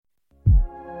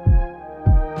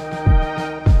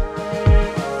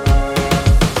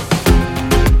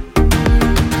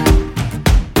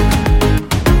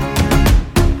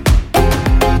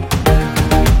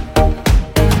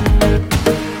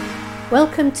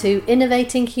Welcome to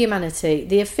Innovating Humanity,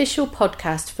 the official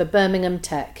podcast for Birmingham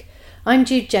Tech. I'm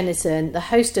Jude Jennison, the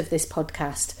host of this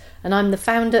podcast, and I'm the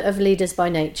founder of Leaders by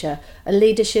Nature, a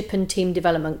leadership and team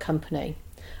development company.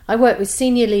 I work with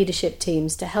senior leadership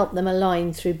teams to help them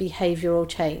align through behavioural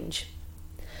change.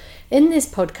 In this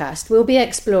podcast, we'll be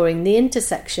exploring the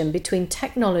intersection between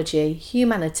technology,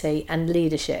 humanity, and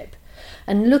leadership,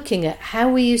 and looking at how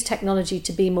we use technology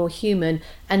to be more human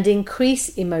and increase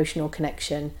emotional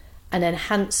connection and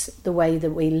enhance the way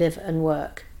that we live and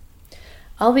work.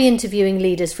 I'll be interviewing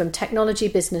leaders from technology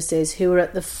businesses who are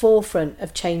at the forefront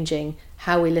of changing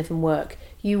how we live and work.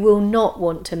 You will not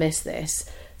want to miss this.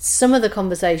 Some of the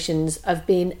conversations have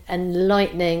been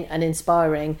enlightening and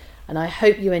inspiring, and I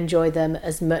hope you enjoy them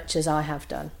as much as I have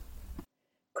done.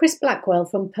 Chris Blackwell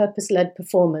from Purpose-Led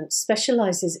Performance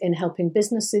specialises in helping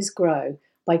businesses grow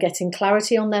by getting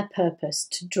clarity on their purpose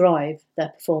to drive their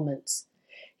performance.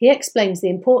 He explains the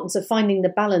importance of finding the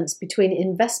balance between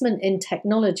investment in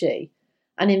technology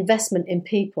and investment in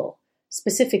people,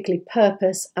 specifically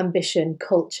purpose, ambition,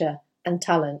 culture, and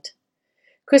talent.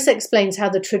 Chris explains how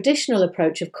the traditional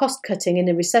approach of cost-cutting in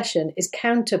a recession is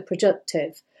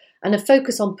counterproductive, and a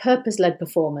focus on purpose-led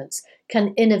performance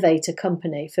can innovate a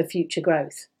company for future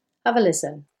growth. Have a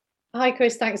listen. Hi,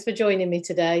 Chris. Thanks for joining me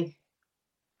today.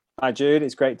 Hi, Jude.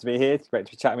 It's great to be here. It's great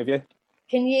to be chatting with you.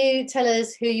 Can you tell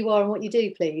us who you are and what you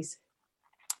do, please?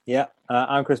 Yeah,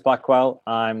 I'm Chris Blackwell.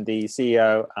 I'm the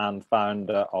CEO and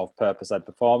founder of Purpose-Led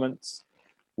Performance.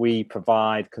 We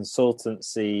provide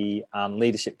consultancy and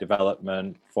leadership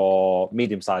development for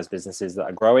medium-sized businesses that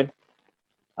are growing.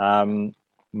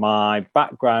 My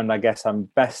background, I guess I'm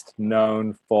best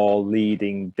known for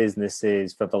leading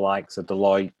businesses for the likes of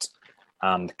Deloitte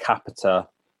and Capita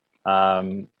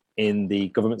in the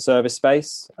government service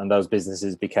space, and those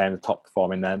businesses became the top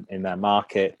performing in their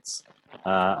markets,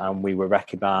 and we were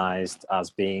recognised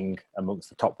as being amongst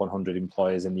the top 100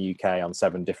 employers in the UK on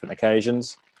 7 different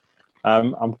occasions.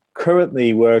 I'm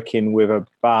currently working with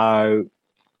about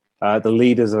the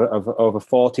leaders of over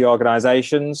 40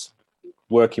 organisations,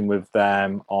 working with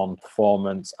them on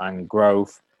performance and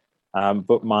growth.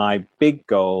 But my big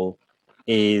goal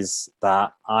is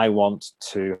that I want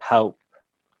to help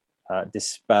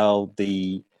dispel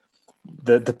the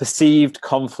perceived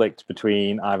conflict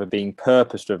between either being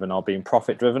purpose-driven or being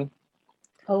profit-driven.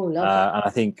 Oh, lovely. And I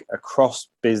think across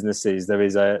businesses there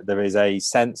is a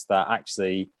sense that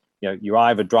actually, you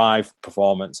either drive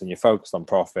performance and you're focused on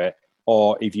profit,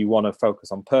 or if you want to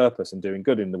focus on purpose and doing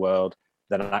good in the world,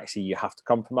 then actually you have to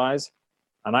compromise.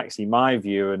 And actually my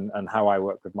view and how I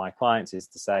work with my clients is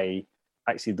to say,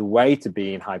 actually the way to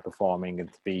be in high performing and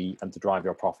to drive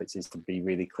your profits is to be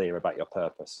really clear about your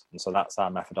purpose. And so that's our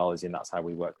methodology, and that's how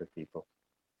we work with people.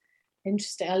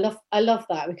 Interesting. I love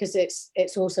that, because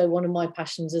it's also one of my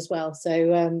passions as well.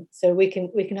 So we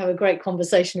can have a great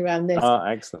conversation around this.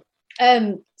 Excellent.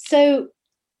 So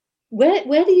where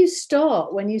do you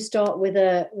start when you start with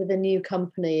a new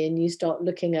company and you start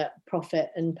looking at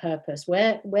profit and purpose?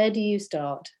 Where do you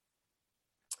start?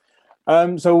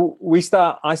 So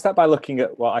I start by looking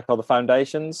at what I call the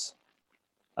foundations.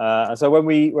 And so when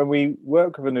we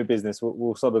work with a new business,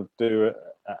 we'll sort of do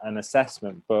an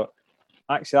assessment. But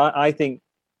actually, I think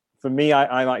for me,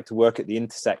 I like to work at the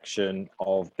intersection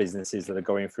of businesses that are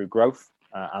going through growth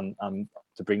and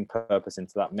to bring purpose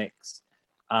into that mix.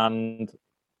 And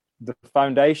the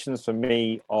foundations for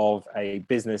me of a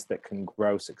business that can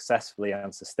grow successfully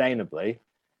and sustainably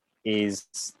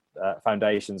is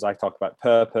foundations. I talk about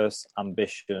purpose,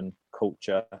 ambition,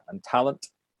 culture, and talent,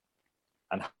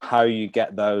 and how you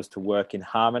get those to work in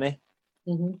harmony.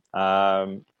 Mm-hmm.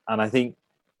 And I think,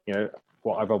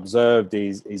 what I've observed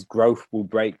is growth will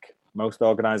break most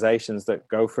organizations that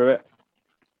go through it.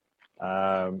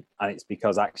 And it's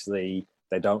because actually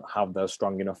they don't have those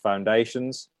strong enough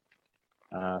foundations.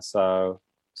 So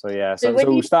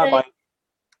we'll start by.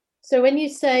 So when you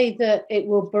say that it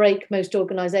will break most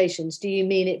organizations, do you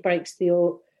mean it breaks the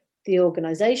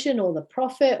organization or the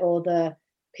profit or the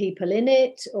people in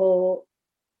it, or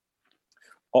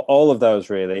all of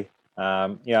those really?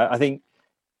 I think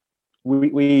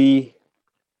we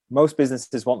most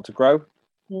businesses want to grow.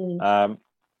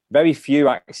 Very few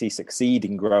actually succeed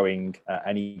in growing at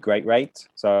any great rate.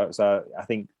 So I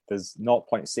think there's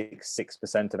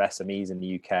 0.66% of SMEs in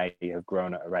the UK have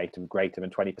grown at a rate of greater than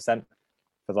 20%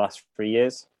 for the last 3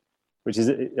 years, which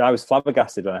is, I was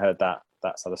flabbergasted when I heard that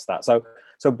sort of stat.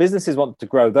 So businesses want to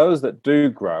grow. Those that do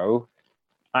grow,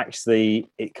 actually,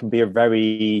 it can be a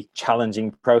very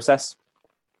challenging process.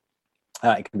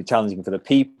 It can be challenging for the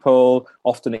people.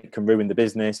 Often it can ruin the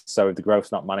business. So if the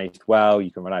growth's not managed well,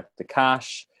 you can run out of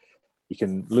cash. you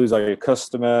can lose all your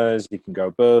customers, you can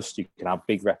go bust, you can have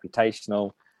big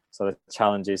reputational sort of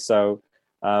challenges. So,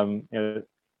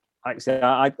 actually,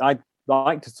 I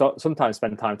like to sometimes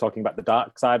spend time talking about the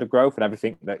dark side of growth and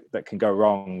everything that can go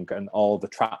wrong and all the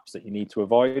traps that you need to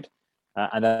avoid,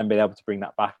 and then be able to bring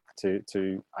that back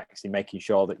to actually making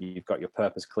sure that you've got your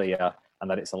purpose clear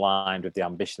and that it's aligned with the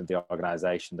ambition of the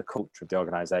organization, the culture of the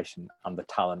organization, and the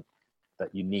talent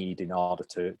that you need in order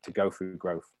to go through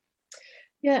growth.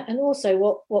 Yeah, and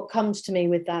also what comes to me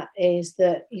with that is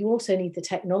that you also need the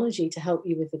technology to help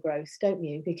you with the growth, don't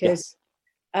you? Because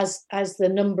as the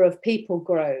number of people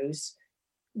grows,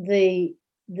 the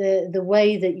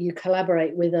way that you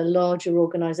collaborate with a larger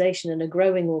organization and a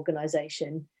growing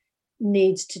organization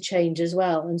needs to change as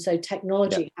well. And so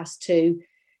technology has to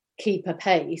keep a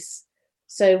pace.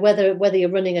 So whether you're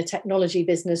running a technology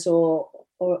business or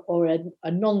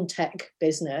a non-tech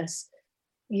business,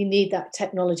 you need that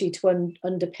technology to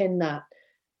underpin that.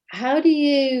 How do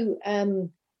you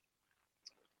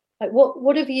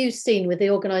what have you seen with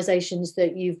the organizations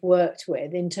that you've worked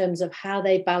with in terms of how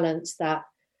they balance that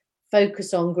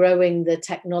focus on growing the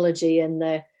technology and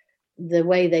the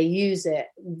way they use it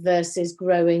versus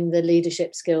growing the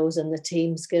leadership skills and the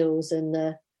team skills and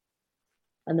the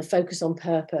focus on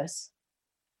purpose?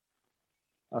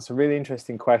 That's a really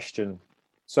interesting question.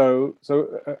 So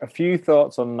a few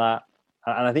thoughts on that,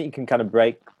 and I think you can kind of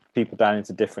break people down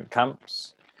into different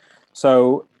camps.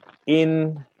 So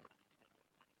in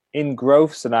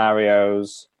growth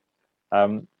scenarios,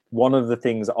 one of the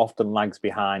things that often lags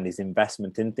behind is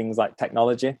investment in things like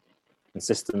technology and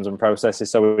systems and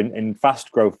processes. So in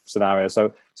fast growth scenarios,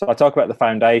 so I talk about the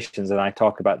foundations and I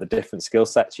talk about the different skill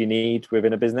sets you need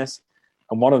within a business.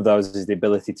 And one of those is the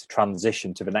ability to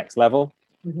transition to the next level.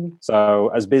 Mm-hmm. So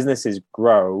as businesses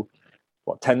grow,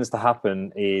 what tends to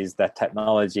happen is their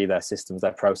technology, their systems,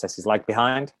 their processes lag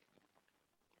behind.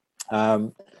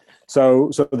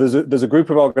 So there's a group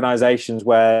of organizations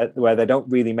where they don't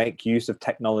really make use of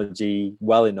technology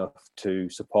well enough to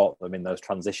support them in those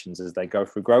transitions as they go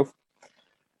through growth.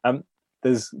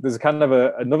 There's kind of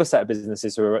another set of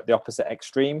businesses who are at the opposite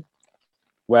extreme,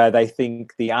 where they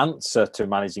think the answer to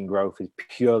managing growth is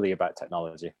purely about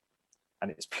technology, and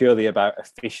it's purely about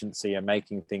efficiency and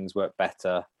making things work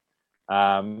better.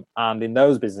 And in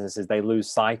those businesses, they lose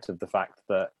sight of the fact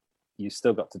that you've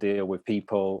still got to deal with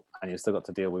people and you've still got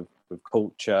to deal with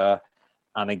culture.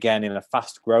 And again, in a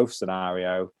fast growth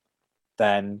scenario,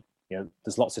 then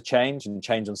there's lots of change, and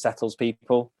change unsettles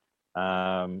people.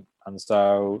 And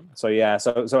so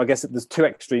I guess there's two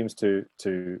extremes to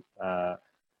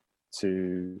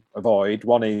avoid.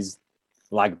 One is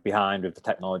lag behind with the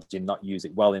technology and not use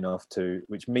it well enough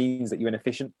which means that you're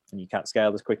inefficient and you can't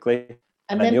scale as quickly.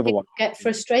 And then the other one, get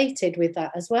frustrated with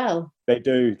that as well. They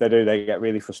do. They get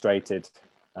really frustrated,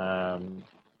 and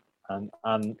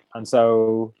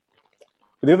so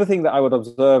the other thing that I would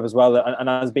observe as well, and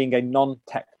as being a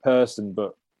non-tech person,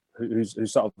 but who's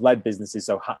sort of led businesses,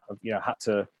 so had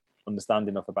to understand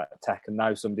enough about tech, and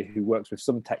now somebody who works with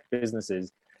some tech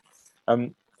businesses,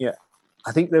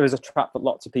 I think there is a trap that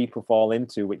lots of people fall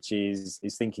into, which is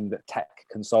thinking that tech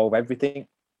can solve everything.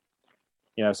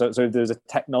 So if there's a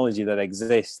technology that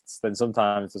exists, then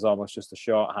sometimes there's almost just a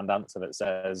shorthand answer that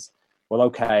says, well,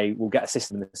 okay, we'll get a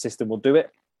system and the system will do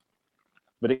it.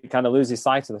 But it kind of loses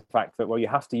sight of the fact that, well, you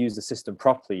have to use the system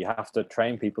properly. You have to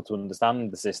train people to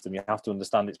understand the system. You have to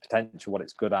understand its potential, what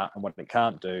it's good at and what it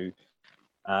can't do.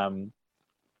 And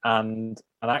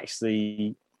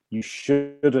actually, you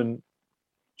shouldn't,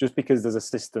 just because there's a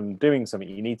system doing something,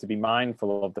 you need to be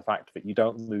mindful of the fact that you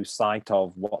don't lose sight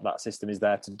of what that system is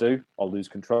there to do or lose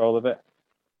control of it.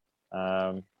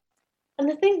 And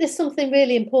I think there's something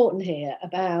really important here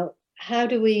about how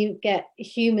do we get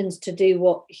humans to do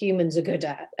what humans are good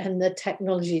at and the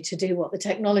technology to do what the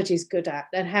technology is good at,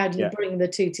 and how do you bring the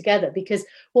two together? Because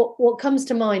what comes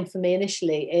to mind for me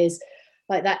initially is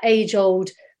like that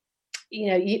age-old,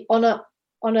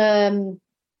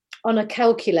 on a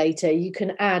calculator, you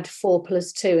can add 4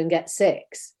 + 2 and get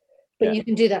 6, but you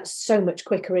can do that so much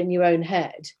quicker in your own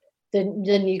head than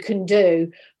you can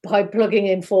do by plugging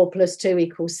in 4 +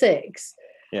 2 = 6.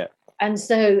 Yeah. And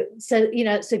so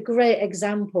it's a great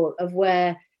example of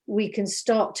where we can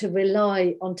start to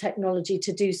rely on technology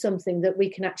to do something that we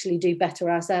can actually do better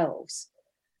ourselves.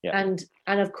 Yeah.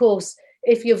 And of course,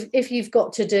 if you've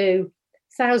got to do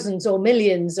thousands or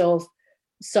millions of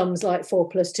sums like 4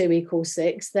 + 2 =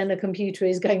 6, then a computer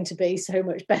is going to be so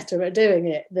much better at doing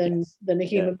it than a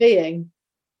human being.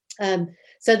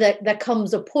 So that there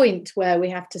comes a point where we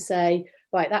have to say,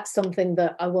 right, that's something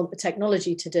that I want the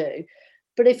technology to do.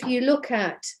 But if you look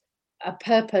at a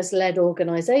purpose-led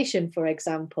organization, for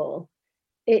example,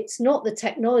 it's not the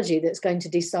technology that's going to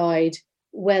decide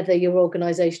whether your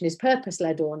organization is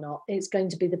purpose-led or not. It's going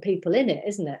to be the people in it,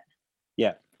 isn't it?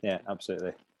 Yeah,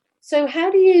 absolutely. So how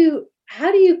do you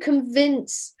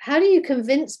convince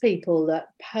people that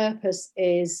purpose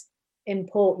is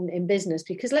important in business?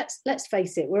 Because let's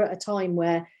face it, we're at a time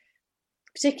where,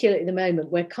 particularly at the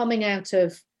moment, we're coming out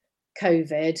of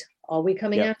COVID. Are we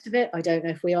coming out of it? I don't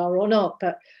know if we are or not,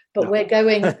 but no.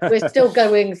 We're still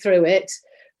going through it.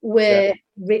 We're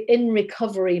in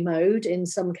recovery mode in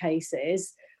some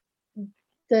cases.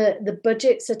 The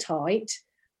budgets are tight.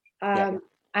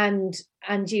 And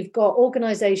you've got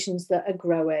organizations that are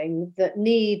growing, that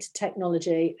need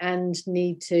technology and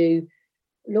need to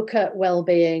look at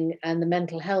well-being and the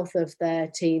mental health of their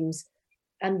teams,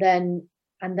 and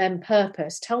then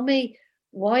purpose. Tell me,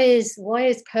 why is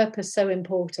purpose so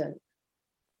important?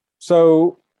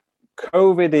 So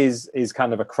COVID is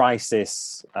kind of a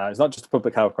crisis. It's not just a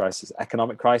public health crisis,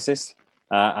 economic crisis,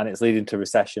 and it's leading to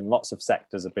recession. Lots of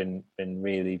sectors have been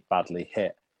really badly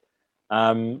hit.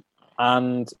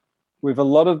 And with a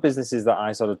lot of businesses that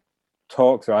I sort of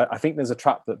talk through, I think there's a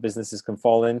trap that businesses can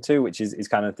fall into, which is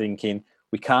kind of thinking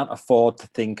we can't afford to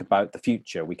think about the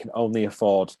future. We can only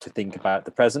afford to think about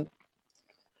the present.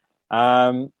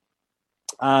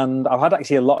 And I've had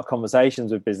actually a lot of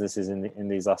conversations with businesses in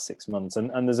these last 6 months.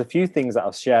 And there's a few things that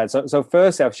I've shared. So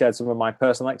firstly, I've shared some of my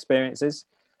personal experiences.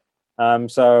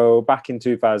 So back in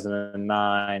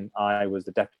 2009, I was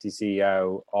the deputy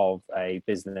CEO of a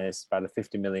business, about a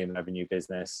 50 million revenue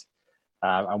business.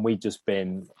 And we've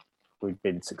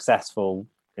been successful,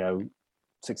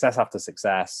 success after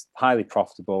success, highly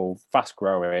profitable, fast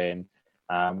growing,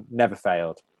 never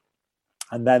failed.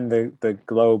 And then the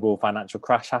global financial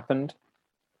crash happened.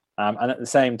 And at the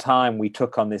same time, we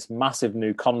took on this massive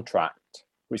new contract,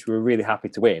 which we were really happy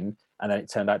to win. And then it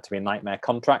turned out to be a nightmare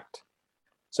contract.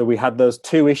 So we had those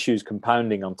two issues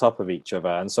compounding on top of each other.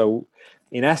 And so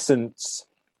in essence,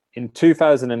 in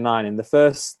 2009, in the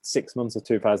first 6 months of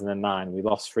 2009, we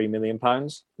lost £3 million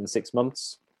in 6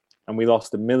 months. And we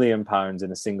lost £1 million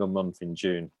in a single month in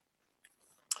June.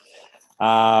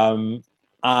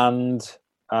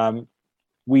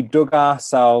 We dug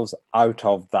ourselves out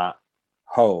of that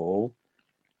hole.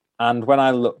 And when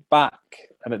I look back,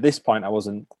 and at this point, I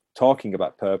wasn't talking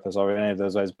about purpose or any of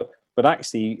those ways, but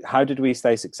actually, how did we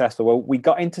stay successful? Well, we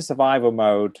got into survival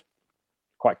mode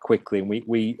quite quickly, and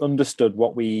we understood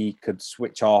what we could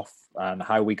switch off and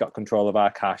how we got control of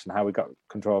our cash and how we got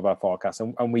control of our forecast.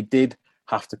 And we did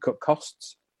have to cut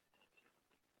costs.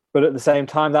 But at the same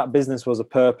time, that business was a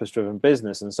purpose-driven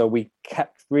business. And so we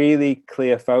kept really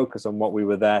clear focus on what we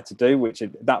were there to do,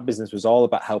 that business was all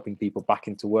about helping people back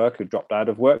into work who dropped out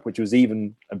of work, which was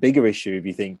even a bigger issue if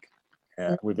you think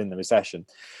within the recession.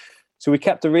 So we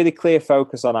kept a really clear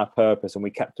focus on our purpose, and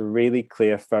we kept a really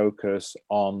clear focus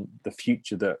on the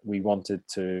future that we wanted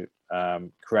to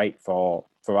create for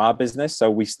our business.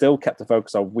 So we still kept the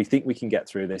focus on, we think we can get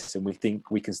through this, and we think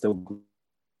we can still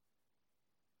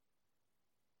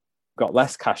got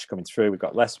less cash coming through, we've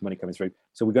got less money coming through.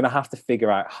 So we're going to have to figure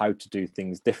out how to do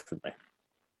things differently.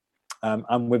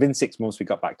 And within 6 months, we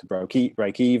got back to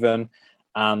break even.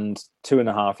 And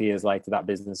 2.5 years later, that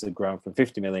business had grown from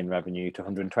 50 million revenue to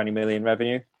 120 million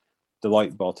revenue.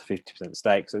 Deloitte bought a 50%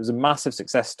 stake. So it was a massive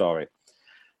success story.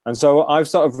 And so I've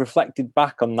sort of reflected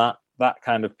back on that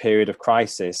kind of period of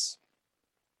crisis.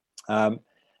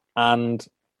 And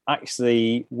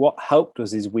actually, what helped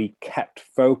us is we kept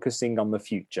focusing on the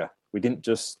future. We didn't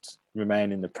just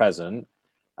remain in the present.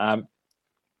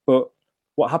 But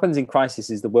what happens in crisis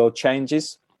is the world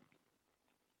changes.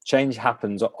 Change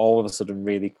happens all of a sudden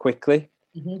really quickly.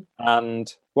 Mm-hmm.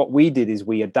 And what we did is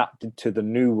we adapted to the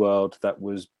new world that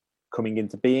was coming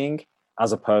into being,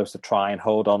 as opposed to try and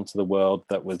hold on to the world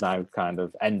that was now kind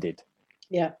of ended.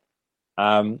 Yeah.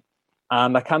 And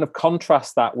I kind of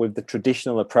contrast that with the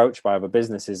traditional approach by other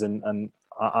businesses. And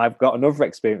I've got another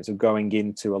experience of going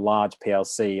into a large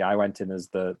PLC. I went in as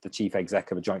the chief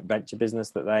exec of a joint venture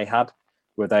business that they had,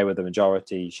 where they were the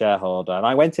majority shareholder. And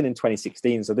I went in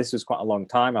 2016. So this was quite a long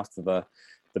time after the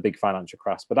big financial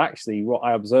crash. But actually what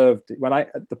I observed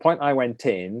at the point I went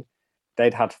in,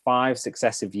 they'd had 5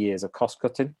 successive years of cost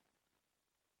cutting.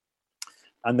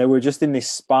 And they were just in this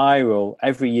spiral.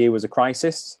 Every year was a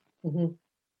crisis. Mm-hmm.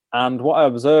 And what I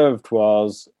observed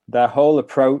was their whole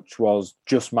approach was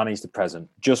just manage the present,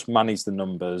 just manage the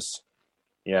numbers,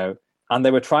 and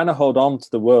they were trying to hold on to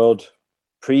the world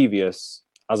previous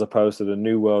as opposed to the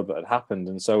new world that had happened.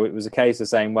 And so it was a case of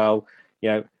saying, well,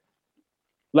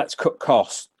 let's cut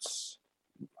costs,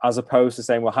 as opposed to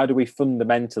saying, well, how do we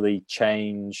fundamentally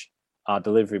change our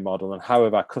delivery model and how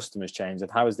have our customers changed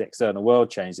and how has the external world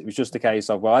changed. It was just a case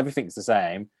of, well, everything's the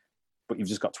same, but you've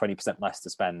just got 20% less to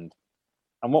spend.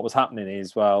 And what was happening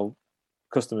is, well,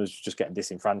 customers were just getting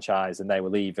disenfranchised and they were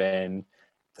leaving.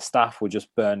 The staff were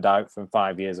just burned out from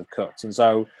 5 years of cuts. And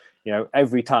so,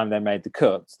 every time they made the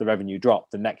cuts, the revenue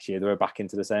dropped. The next year they were back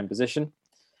into the same position.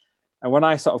 And when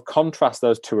I sort of contrast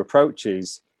those two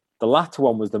approaches, the latter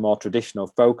one was the more traditional,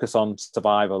 focus on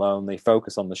survival only,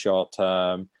 focus on the short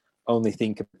term, only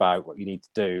think about what you need to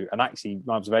do. And actually,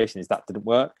 my observation is that didn't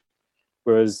work.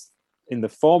 Whereas in the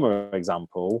former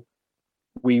example,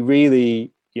 we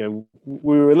really, we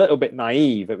were a little bit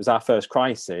naive. It was our first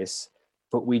crisis,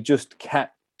 but we just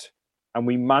kept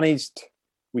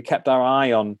our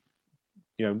eye on,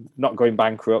 not going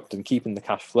bankrupt and keeping the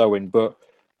cash flowing, but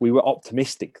we were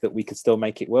optimistic that we could still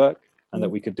make it work and that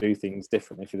we could do things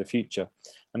differently for the future.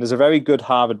 And there's a very good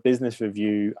Harvard Business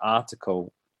Review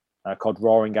article called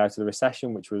Roaring Out of the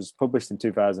Recession, which was published in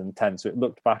 2010. So it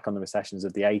looked back on the recessions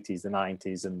of the 80s, the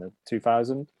 90s and the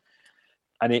 2000s.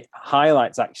 And it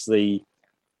highlights actually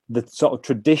the sort of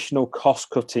traditional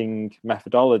cost-cutting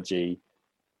methodology.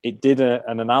 It did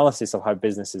an analysis of how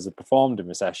businesses have performed in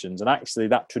recessions. And actually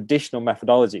that traditional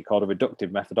methodology called a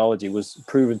reductive methodology was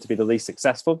proven to be the least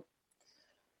successful.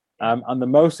 And the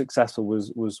most successful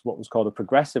was what was called a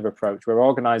progressive approach, where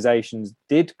organizations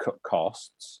did cut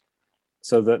costs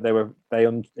so that they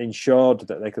ensured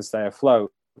that they could stay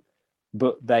afloat,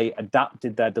 but they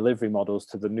adapted their delivery models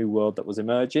to the new world that was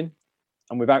emerging.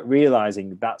 And without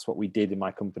realizing, that's what we did in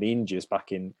my company, Ingeus,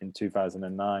 back in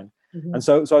 2009. Mm-hmm. And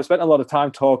so I spent a lot of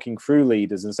time talking through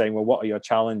leaders and saying, well, what are your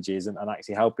challenges? And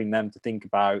actually helping them to think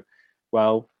about,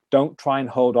 well, don't try and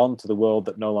hold on to the world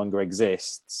that no longer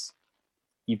exists.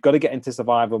 You've got to get into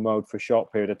survival mode for a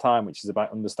short period of time, which is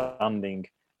about understanding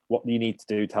what you need to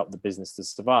do to help the business to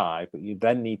survive. But you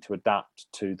then need to adapt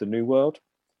to the new world,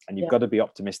 and you've got to be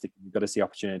optimistic. You've got to see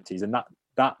opportunities. And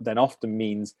that then often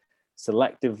means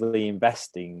selectively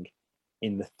investing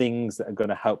in the things that are going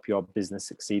to help your business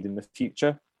succeed in the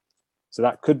future. So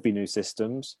that could be new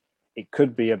systems. It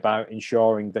could be about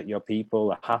ensuring that your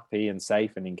people are happy and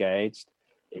safe and engaged.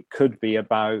 It could be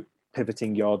about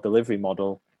pivoting your delivery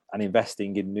model and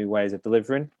investing in new ways of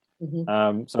delivering.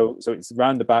 Mm-hmm. So it's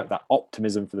round about that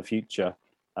optimism for the future,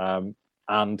 and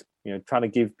trying to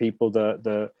give people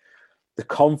the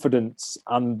confidence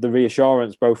and the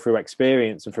reassurance, both through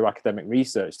experience and through academic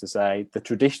research, to say the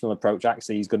traditional approach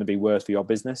actually is going to be worse for your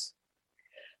business.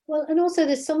 Well, and also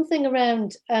there's something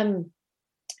around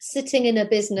sitting in a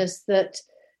business that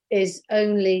is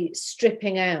only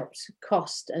stripping out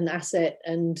cost and asset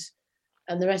and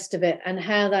the rest of it, and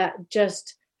how that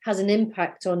just has an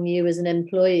impact on you as an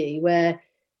employee, where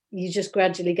you just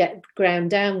gradually get ground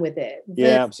down with it.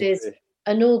 Yeah, absolutely.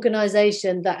 An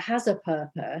organisation that has a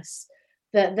purpose,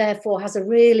 that therefore has a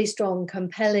really strong,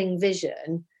 compelling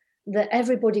vision that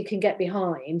everybody can get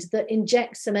behind, that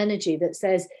injects some energy, that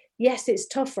says, yes, it's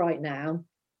tough right now,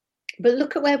 but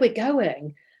look at where we're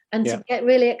going. And to get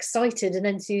really excited and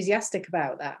enthusiastic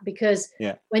about that, because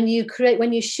when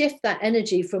you shift that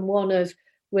energy from one of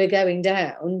we're going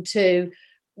down to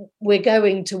we're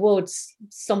going towards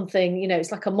something,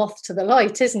 it's like a moth to the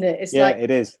light, isn't it? It's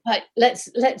it is. Like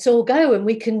let's all go and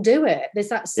we can do it. There's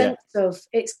that sense of,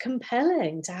 it's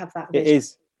compelling to have that vision. It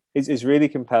is. It's really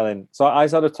compelling. So I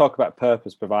sort of talk about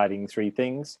purpose providing three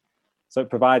things. So it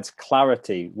provides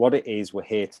clarity, what it is we're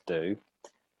here to do.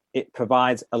 It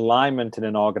provides alignment in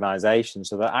an organization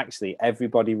so that actually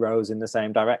everybody rows in the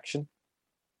same direction.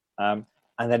 And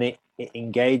then it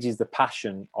engages the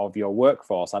passion of your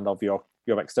workforce and of your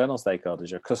external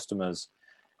stakeholders, your customers.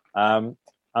 And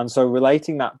so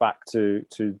relating that back to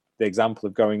the example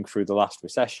of going through the last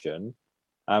recession,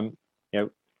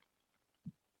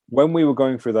 when we were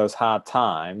going through those hard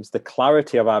times, the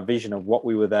clarity of our vision of what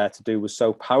we were there to do was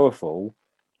so powerful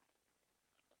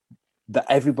that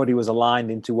everybody was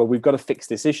aligned into, well, we've got to fix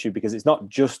this issue, because it's not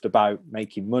just about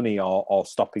making money or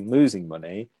stopping losing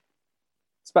money.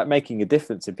 It's about making a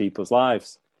difference in people's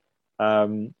lives.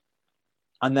 And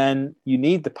then you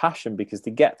need the passion, because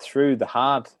to get through the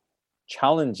hard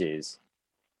challenges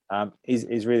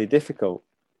is really difficult.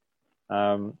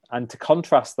 And to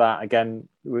contrast that again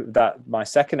with my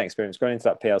second experience going into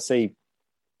that PLC,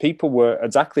 people were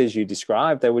exactly as you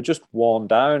described. They were just worn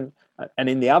down, and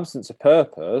in the absence of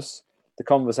purpose, the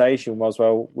conversation was,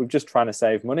 well, we're just trying to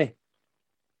save money.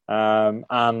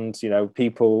 And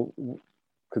people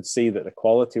could see that the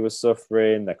quality was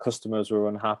suffering, their customers were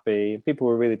unhappy, people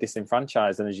were really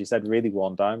disenfranchised, and as you said, really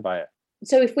worn down by it.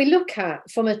 So if we look at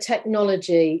from a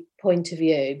technology point of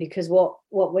view, because what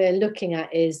we're looking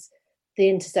at is the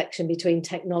intersection between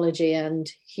technology and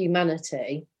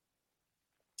humanity.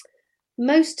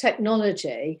 Most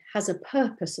technology has a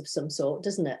purpose of some sort,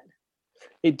 doesn't it?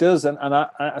 It does, and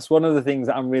that's one of the things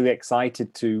that I'm really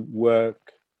excited to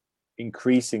work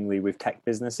increasingly with tech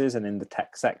businesses and in the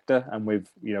tech sector, and with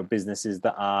businesses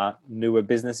that are newer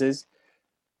businesses,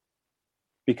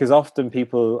 because often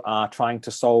people are trying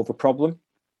to solve a problem,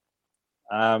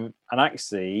 and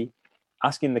actually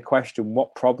asking the question,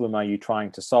 what problem are you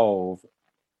trying to solve,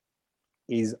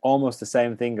 is almost the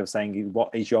same thing of saying, what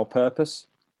is your purpose?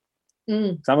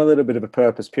 So I'm a little bit of a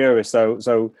purpose purist,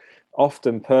 so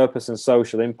often purpose and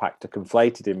social impact are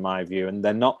conflated in my view, and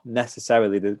they're not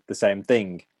necessarily the same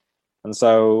thing. And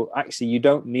so actually you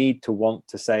don't need to want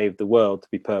to save the world to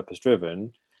be purpose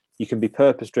driven. You can be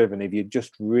purpose driven if you're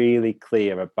just really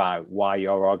clear about why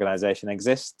your organization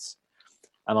exists.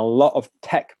 And a lot of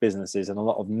tech businesses and a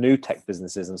lot of new tech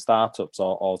businesses and startups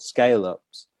or scale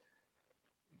ups,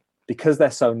 because they're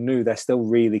so new, they're still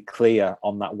really clear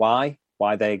on that why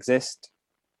they exist,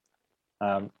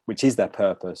 which is their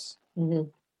purpose.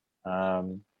 And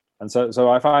so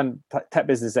I find tech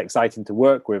business exciting to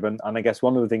work with, and I guess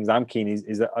one of the things I'm keen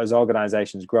is that as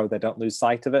organizations grow, they don't lose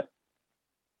sight of it.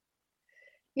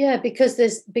 Yeah, because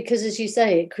as you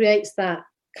say, it creates that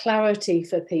clarity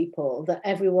for people that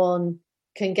everyone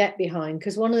can get behind.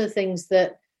 Because one of the things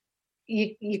that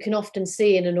you can often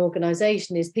see in an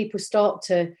organization is people start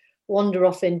to wander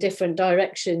off in different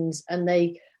directions, and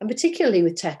particularly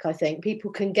with tech, I think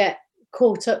people can get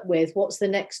caught up with what's the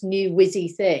next new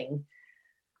whizzy thing,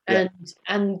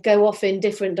 and go off in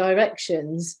different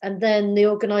directions, and then the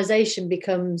organization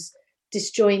becomes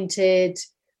disjointed,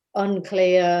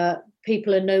 unclear.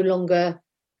 People are no longer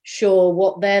sure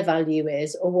what their value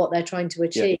is or what they're trying to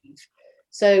achieve.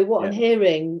 So what I'm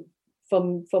hearing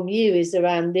from you is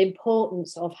around the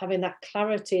importance of having that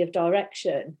clarity of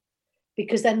direction,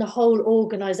 because then the whole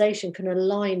organization can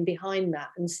align behind that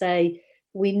and say,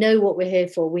 we know what we're here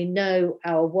for, we know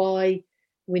our why,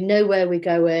 we know where we're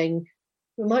going.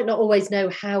 We might not always know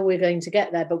how we're going to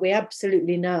get there, but we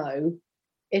absolutely know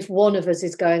if one of us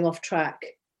is going off track,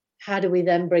 how do we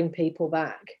then bring people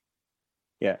back?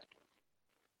 Yeah.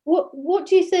 What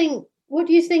do you think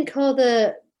are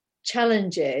the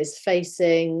challenges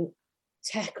facing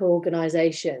tech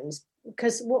organizations?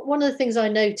 Because one of the things I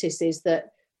notice is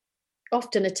that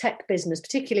often a tech business,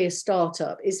 particularly a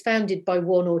startup, is founded by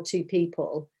one or two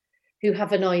people who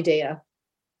have an idea.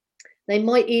 They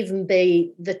might even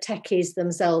be the techies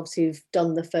themselves who've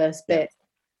done the first bit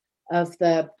of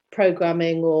the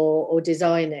programming or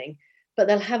designing, but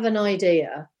they'll have an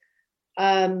idea.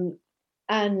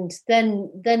 And then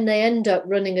they end up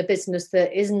running a business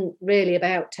that isn't really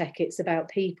about tech, it's about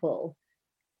people.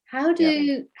 How do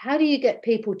you get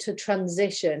people to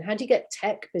transition? How do you get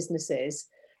tech businesses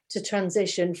to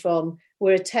transition from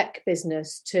we're a tech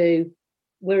business to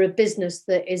we're a business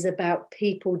that is about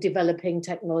people developing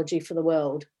technology for the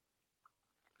world?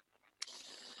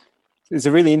 It's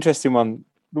a really interesting one.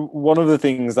 One of the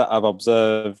things that I've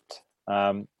observed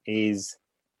is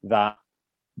that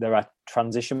there are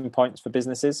transition points for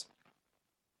businesses.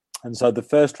 And so the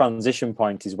first transition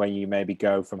point is when you maybe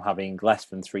go from having less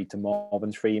than 3 to more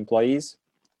than 3 employees.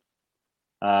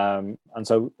 And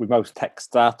so with most tech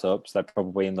startups, they're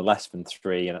probably in the less than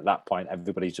 3. And at that point,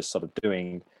 everybody's just sort of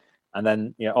doing. And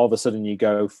then, all of a sudden you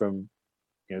go from,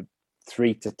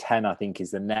 3 to 10, I think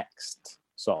is the next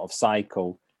sort of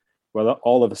cycle. Well,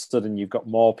 all of a sudden you've got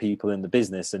more people in the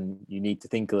business and you need to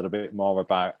think a little bit more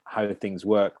about how things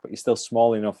work, but you're still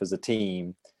small enough as a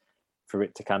team for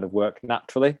it to kind of work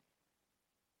naturally.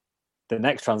 The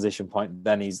next transition point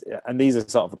then is, and these are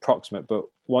sort of approximate, but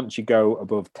once you go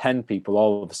above 10 people,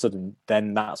 all of a sudden,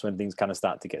 then that's when things kind of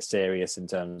start to get serious in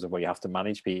terms of where you have to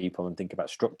manage people and think about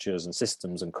structures and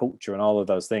systems and culture and all of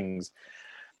those things.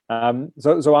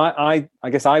 So I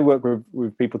guess I work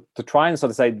with people to try and sort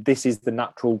of say, this is the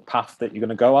natural path that you're going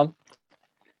to go on.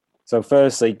 So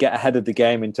firstly, get ahead of the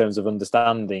game in terms of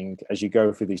understanding as you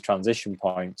go through these transition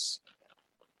points,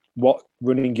 what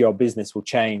running your business will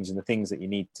change and the things that you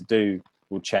need to do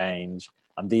will change.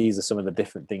 And these are some of the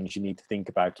different things you need to think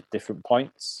about at different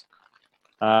points.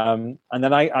 And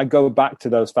then I go back to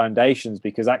those foundations,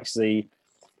 because actually,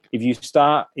 if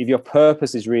your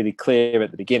purpose is really clear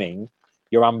at the beginning,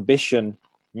 your ambition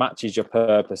matches your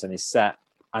purpose and is set,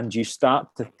 and you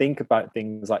start to think about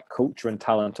things like culture and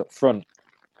talent up front,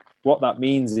 what that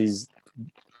means is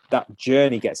that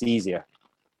journey gets easier.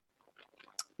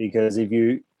 Because if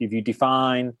you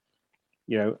define,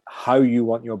 how you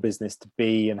want your business to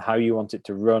be and how you want it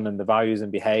to run and the values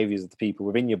and behaviors of the people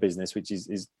within your business, which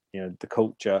is the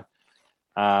culture,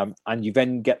 And you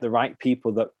then get the right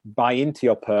people that buy into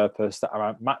your purpose,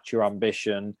 that match your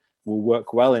ambition, will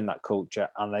work well in that culture,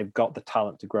 and they've got the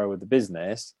talent to grow with the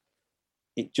business.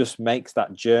 It just makes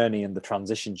that journey and the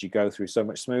transitions you go through so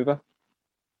much smoother.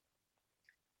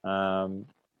 And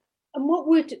what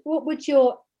would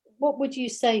you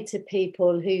say to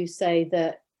people who say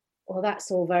that, well, that's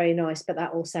all very nice, but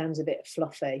that all sounds a bit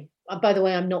fluffy? By the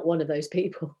way, I'm not one of those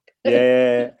people.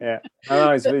 Yeah. No,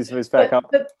 it's fair.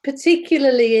 But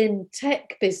particularly in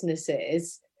tech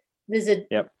businesses, there's a,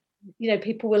 yep.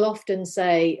 People will often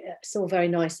say it's all very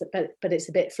nice, but it's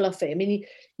a bit fluffy. I mean,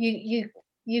 you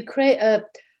create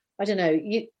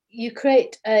you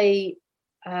create a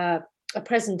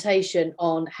presentation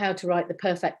on how to write the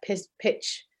perfect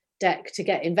pitch deck to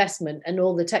get investment, and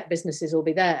all the tech businesses will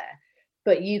be there.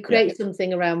 But you create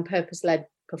something around purpose-led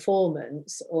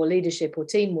performance or leadership or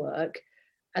teamwork,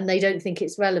 and they don't think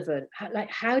it's relevant.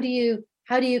 How do you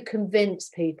convince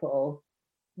people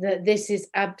that this is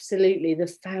absolutely the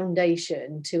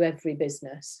foundation to every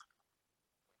business?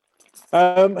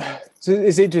 So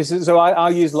it's interesting. So I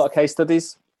use a lot of case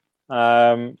studies.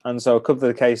 And so a couple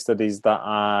of the case studies that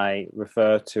I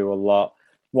refer to a lot,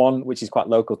 one which is quite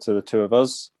local to the two of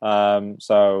us.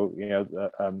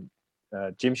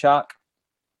 Gymshark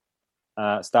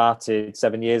started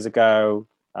 7 years ago,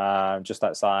 just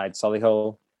outside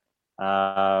Solihull. That's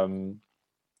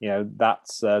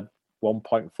a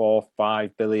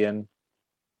 1.45 billion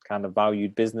kind of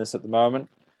valued business at the moment.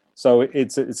 So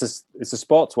it's a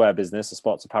sportswear business, a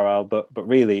sports apparel, but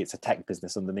really it's a tech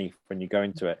business underneath when you go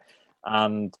into it.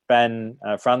 And Ben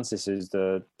Francis, who's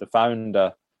the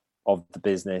founder of the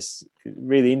business,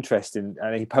 really interesting,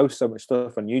 and he posts so much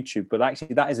stuff on YouTube. But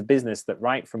actually, that is a business that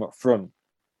right from up front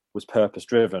was purpose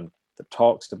driven, that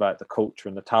talks about the culture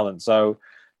and the talent. So,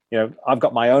 I've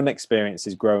got my own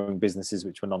experiences growing businesses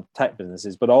which were non-tech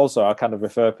businesses, but also I kind of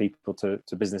refer people to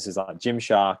businesses like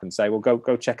Gymshark and say, well,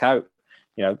 go check out.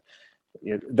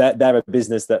 They're a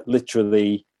business that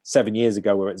literally 7 years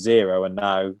ago were at zero, and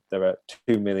now they're at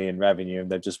 2 million revenue, and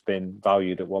they've just been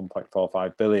valued at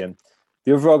 1.45 billion.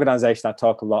 The other organization I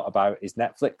talk a lot about is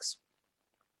Netflix.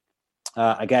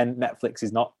 Again, Netflix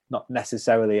is not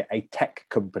necessarily a tech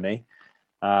company,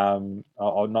 or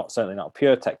certainly not a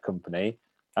pure tech company,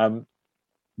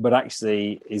 but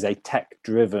actually is a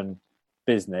tech-driven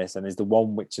business, and is the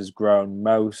one which has grown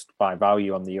most by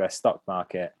value on the US stock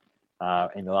market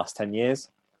in the last 10 years.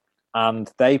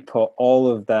 And they put all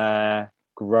of their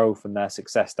growth and their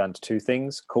success down to two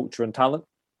things: culture and talent.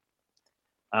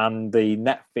 And the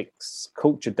Netflix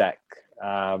culture deck,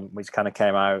 which kind of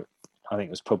came out, I think it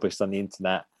was published on the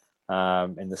internet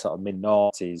in the sort of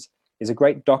mid-noughties, is a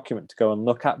great document to go and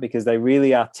look at, because they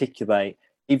really articulate,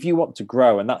 if you want to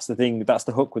grow, and that's the thing, that's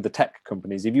the hook with the tech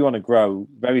companies. If you want to grow,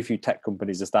 very few tech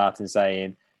companies are starting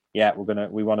saying, yeah,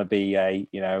 we want to be a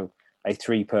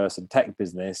 3-person tech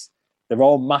business. They're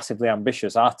all massively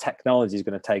ambitious. Our technology is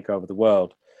going to take over the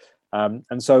world. And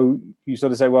so you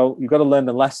sort of say, well, you've got to learn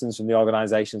the lessons from the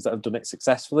organizations that have done it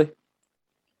successfully.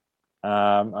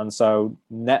 And so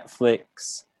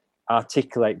Netflix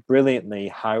articulate brilliantly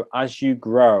how, as you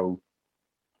grow,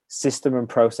 system and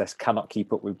process cannot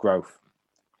keep up with growth.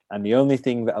 And the only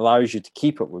thing that allows you to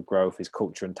keep up with growth is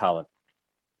culture and talent.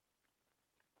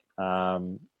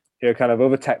 Kind of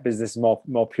other tech businesses,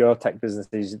 more pure tech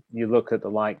businesses, you look at the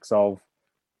likes of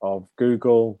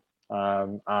Google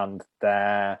and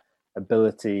their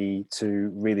ability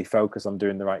to really focus on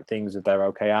doing the right things with their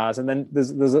OKRs. And then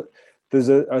there's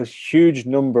a huge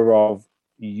number of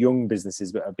young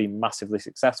businesses that have been massively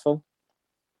successful.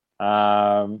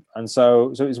 And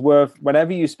so it's worth,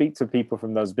 whenever you speak to people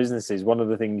from those businesses, one of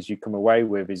the things you come away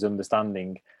with is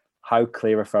understanding how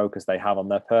clear a focus they have on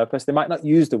their purpose. They might not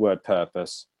use the word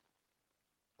purpose.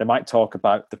 They might talk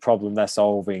about the problem they're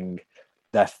solving,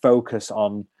 their focus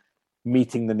on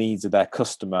meeting the needs of their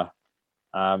customer.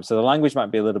 So the language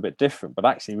might be a little bit different, but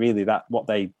actually really that what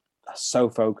they are so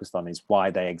focused on is why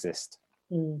they exist.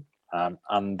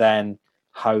 And then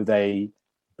how they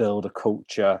build a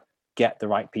culture, get the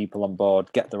right people on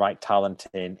board, get the right talent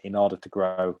in order to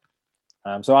grow.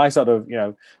 So I sort of,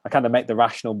 I kind of make the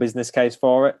rational business case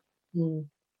for it.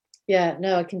 Yeah,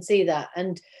 no, I can see that.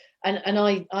 And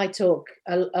I talk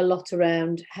a lot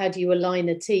around how do you align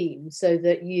a team so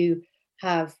that you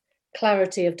have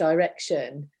clarity of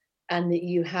direction and that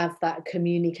you have that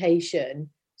communication,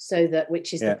 so that,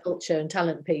 which is the culture and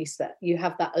talent piece, that you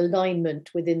have that alignment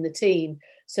within the team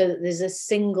so that there's a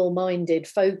single-minded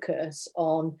focus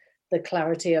on the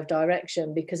clarity of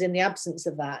direction, because in the absence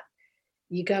of that,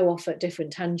 you go off at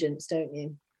different tangents, don't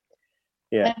you?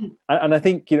 Yeah. And I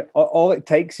think, all it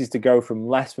takes is to go from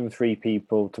less than 3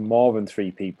 people to more than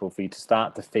 3 people for you to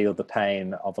start to feel the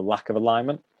pain of a lack of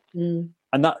alignment. And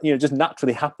that, just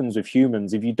naturally happens with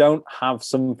humans. If you don't have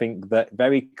something that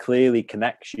very clearly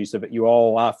connects you so that you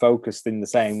all are focused in the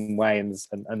same way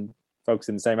and focused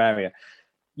in the same area,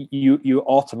 you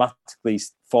automatically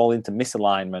fall into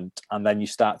misalignment, and then you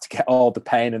start to get all the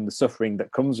pain and the suffering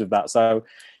that comes with that. So,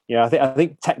 I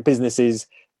think tech businesses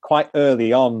quite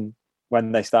early on,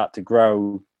 when they start to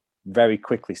grow, very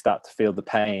quickly start to feel the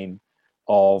pain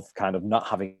of kind of not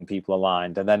having people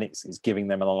aligned, and then it's giving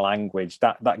them a language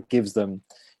that gives them,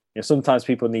 sometimes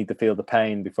people need to feel the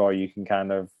pain before you can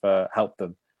kind of help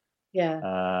them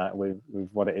with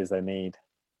what it is they need.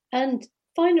 And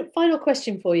final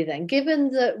question for you then,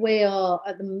 given that we are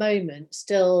at the moment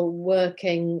still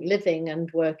living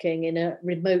and working in a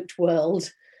remote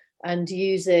world and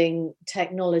using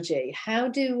technology, how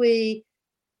do we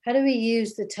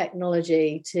use the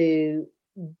technology to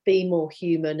be more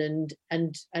human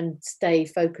and stay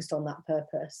focused on that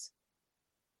purpose?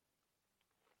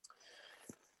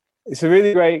 It's a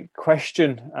really great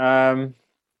question.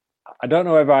 I don't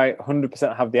know if I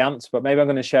 100% have the answer, but maybe I'm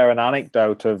going to share an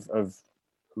anecdote of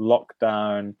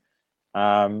lockdown,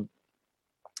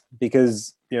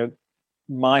 because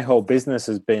my whole business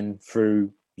has been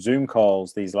through Zoom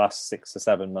calls these last 6 or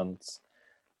 7 months,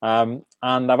 and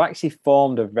I've actually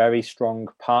formed a very strong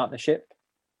partnership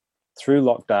through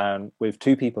lockdown with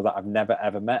 2 people that I've never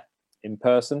ever met in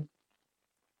person,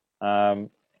 and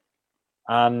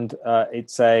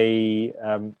it's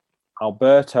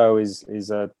Alberto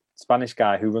is a Spanish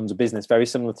guy who runs a business very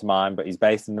similar to mine, but he's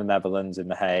based in the Netherlands, in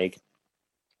The Hague.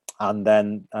 And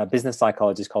then a business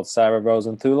psychologist called Sarah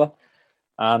Rosenthula.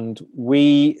 And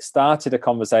we started a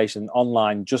conversation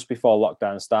online just before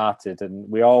lockdown started, and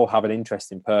we all have an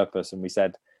interest in purpose. And we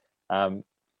said,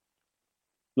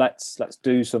 let's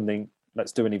do something.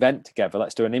 Let's do an event together.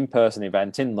 Let's do an in-person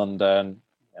event in London.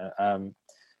 And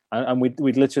we'd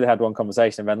literally had one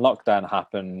conversation, and then lockdown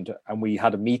happened, and we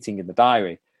had a meeting in the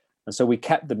diary. And so we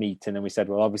kept the meeting, and we said,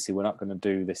 well, obviously we're not going to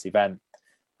do this event.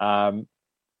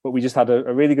 But we just had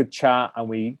a really good chat, and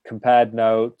we compared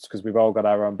notes because we've all got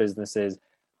our own businesses.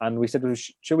 And we said, well,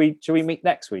 should we meet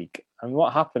next week? And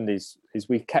what happened is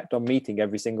we kept on meeting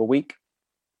every single week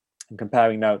and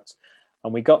comparing notes.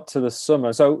 And we got to the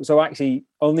summer. So actually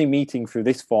only meeting through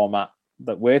this format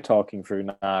that we're talking through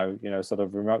now, sort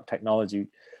of remote technology,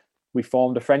 we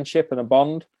formed a friendship and a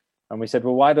bond. And we said,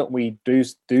 well, why don't we do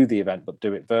the event, but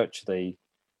do it virtually?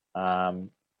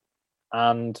 And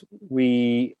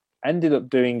we ended up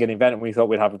doing an event, and we thought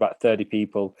we'd have about 30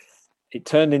 people. It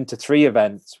turned into 3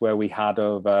 events where we had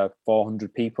over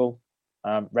 400 people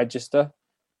register.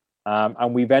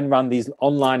 And we then ran these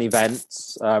online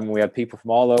events. We had people from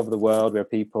all over the world. We had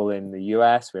people in the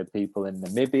US, we had people in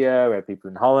Namibia, we had people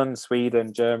in Holland,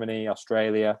 Sweden, Germany,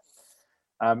 Australia.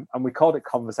 And we called it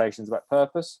Conversations About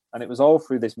Purpose. And it was all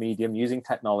through this medium, using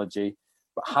technology,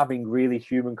 but having really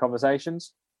human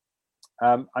conversations.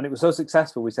 And it was so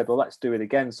successful, we said, well, let's do it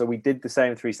again. So we did the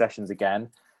same 3 sessions again,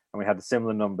 and we had the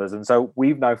similar numbers. And so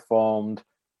we've now formed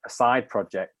a side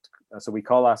project. So we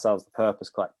call ourselves the Purpose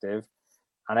Collective.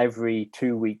 And every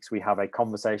 2 weeks, we have a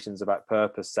Conversations About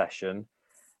Purpose session.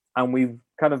 And we've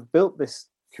kind of built this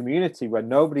community where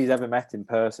nobody's ever met in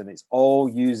person. It's all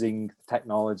using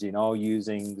technology and all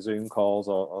using Zoom calls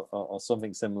or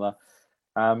something similar.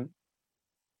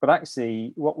 But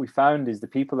actually, what we found is the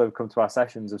people that have come to our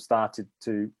sessions have started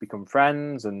to become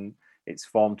friends, and it's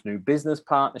formed new business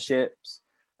partnerships.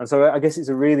 And so I guess it's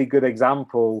a really good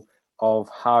example of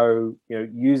how,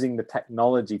 using the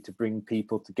technology to bring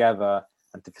people together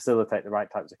and to facilitate the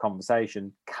right types of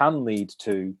conversation can lead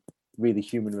to really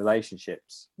human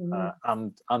relationships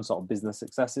and sort of business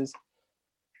successes.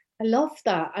 I love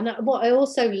that. And what I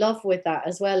also love with that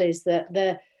as well is that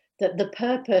the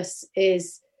purpose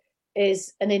is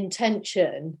an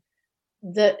intention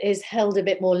that is held a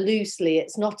bit more loosely.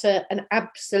 It's not an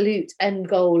absolute end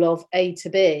goal of A to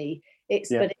B. But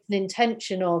it's an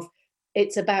intention of,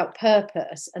 it's about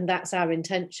purpose, and that's our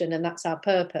intention, and that's our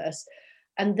purpose.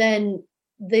 And then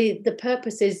the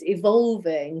purpose is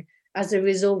evolving as a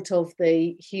result of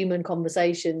the human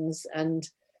conversations and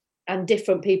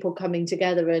different people coming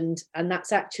together, and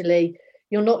that's actually,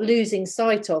 you're not losing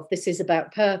sight of, this is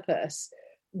about purpose,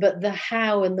 but the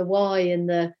how and the why and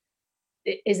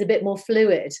it is a bit more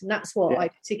fluid, and that's what I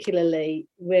particularly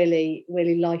really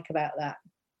like about that.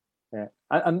 Yeah,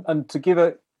 and to give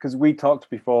it, because we talked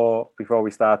before we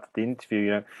started the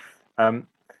interview,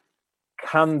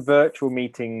 can virtual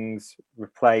meetings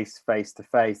replace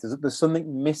face-to-face? There's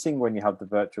something missing when you have the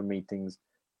virtual meetings.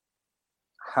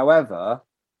 However,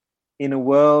 in a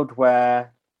world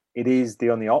where it is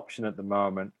the only option at the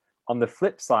moment, on the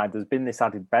flip side, there's been this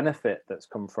added benefit that's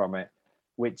come from it,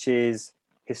 which is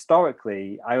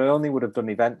historically, I only would have done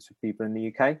events with people in the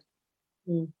UK.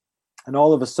 And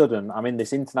all of a sudden, I'm in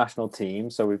this international team.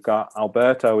 So we've got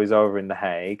Alberto is over in The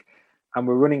Hague, and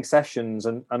we're running sessions.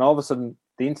 And all of a sudden,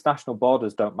 the international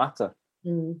borders don't matter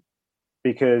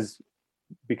because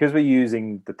we're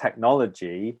using the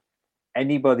technology.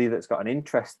 Anybody that's got an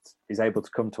interest is able to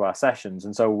come to our sessions.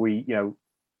 And so we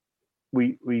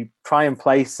try and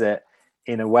place it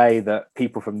in a way that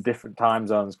people from different time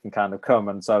zones can kind of come.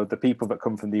 And so the people that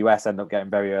come from the US end up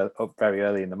getting up very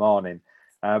early in the morning.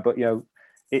 But,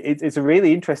 it's a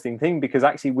really interesting thing, because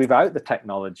actually without the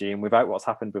technology and without what's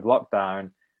happened with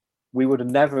lockdown, we would have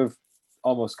never have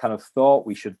almost kind of thought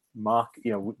we should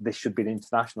this should be an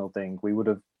international thing. We would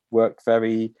have worked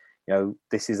very,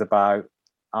 this is about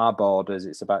our borders,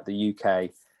 it's about the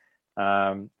UK.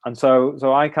 And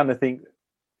so I kind of think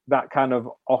that kind of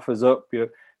offers up,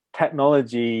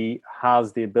 technology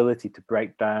has the ability to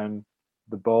break down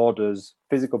the borders,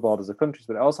 physical borders of countries,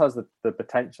 but it also has the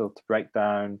potential to break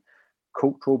down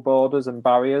cultural borders and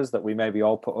barriers that we maybe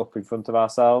all put up in front of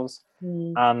ourselves.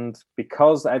 And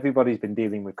because everybody's been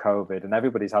dealing with COVID and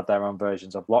everybody's had their own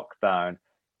versions of lockdown,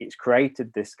 it's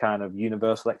created this kind of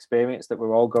universal experience that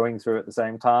we're all going through at the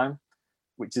same time,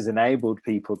 which has enabled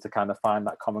people to kind of find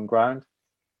that common ground.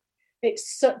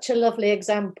 It's such a lovely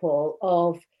example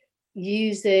of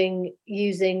using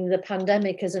the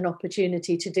pandemic as an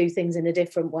opportunity to do things in a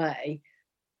different way,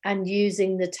 and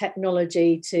using the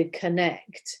technology to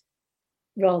connect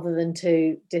rather than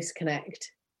to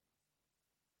disconnect.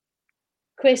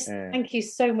 Chris, thank you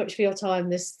so much for your time.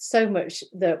 There's so much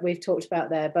that we've talked about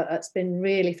there, but it's been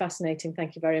really fascinating.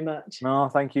 Thank you very much. No,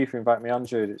 thank you for inviting me on,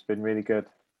 Jude. It's been really good.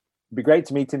 It'd be great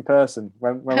to meet in person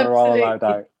when we're all allowed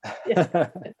out. Yeah.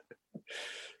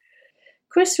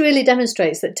 Chris really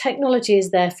demonstrates that technology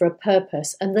is there for a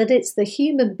purpose, and that it's the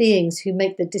human beings who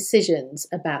make the decisions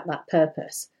about that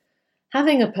purpose.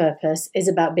 Having a purpose is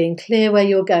about being clear where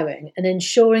you're going and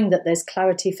ensuring that there's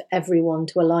clarity for everyone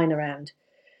to align around.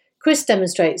 Chris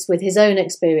demonstrates with his own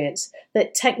experience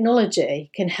that technology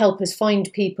can help us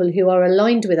find people who are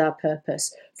aligned with our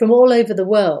purpose from all over the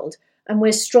world, and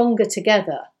we're stronger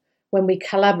together when we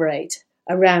collaborate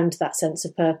around that sense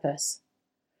of purpose.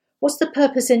 What's the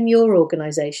purpose in your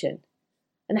organisation?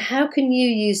 And how can you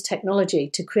use technology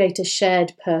to create a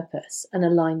shared purpose and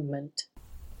alignment?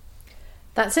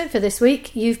 That's it for this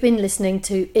week. You've been listening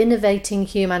to Innovating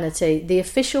Humanity, the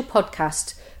official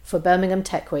podcast for Birmingham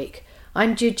Tech Week.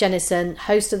 I'm Jude Jennison,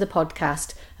 host of the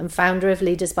podcast and founder of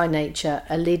Leaders by Nature,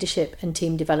 a leadership and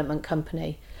team development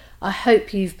company. I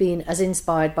hope you've been as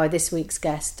inspired by this week's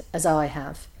guest as I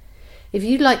have. If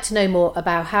you'd like to know more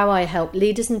about how I help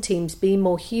leaders and teams be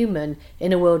more human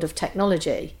in a world of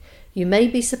technology, you may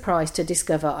be surprised to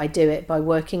discover I do it by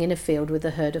working in a field with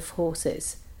a herd of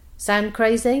horses. Sound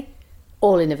crazy?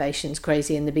 All innovation's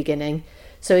crazy in the beginning.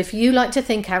 So if you like to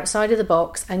think outside of the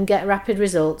box and get rapid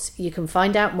results, you can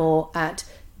find out more at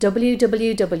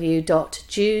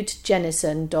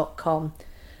www.judejennison.com.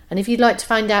 And if you'd like to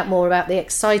find out more about the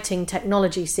exciting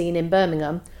technology scene in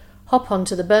Birmingham, hop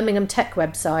onto the Birmingham Tech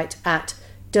website at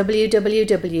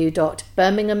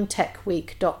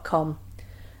www.birminghamtechweek.com.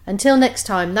 Until next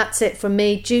time, that's it from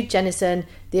me, Jude Jennison,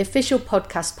 the official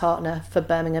podcast partner for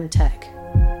Birmingham Tech.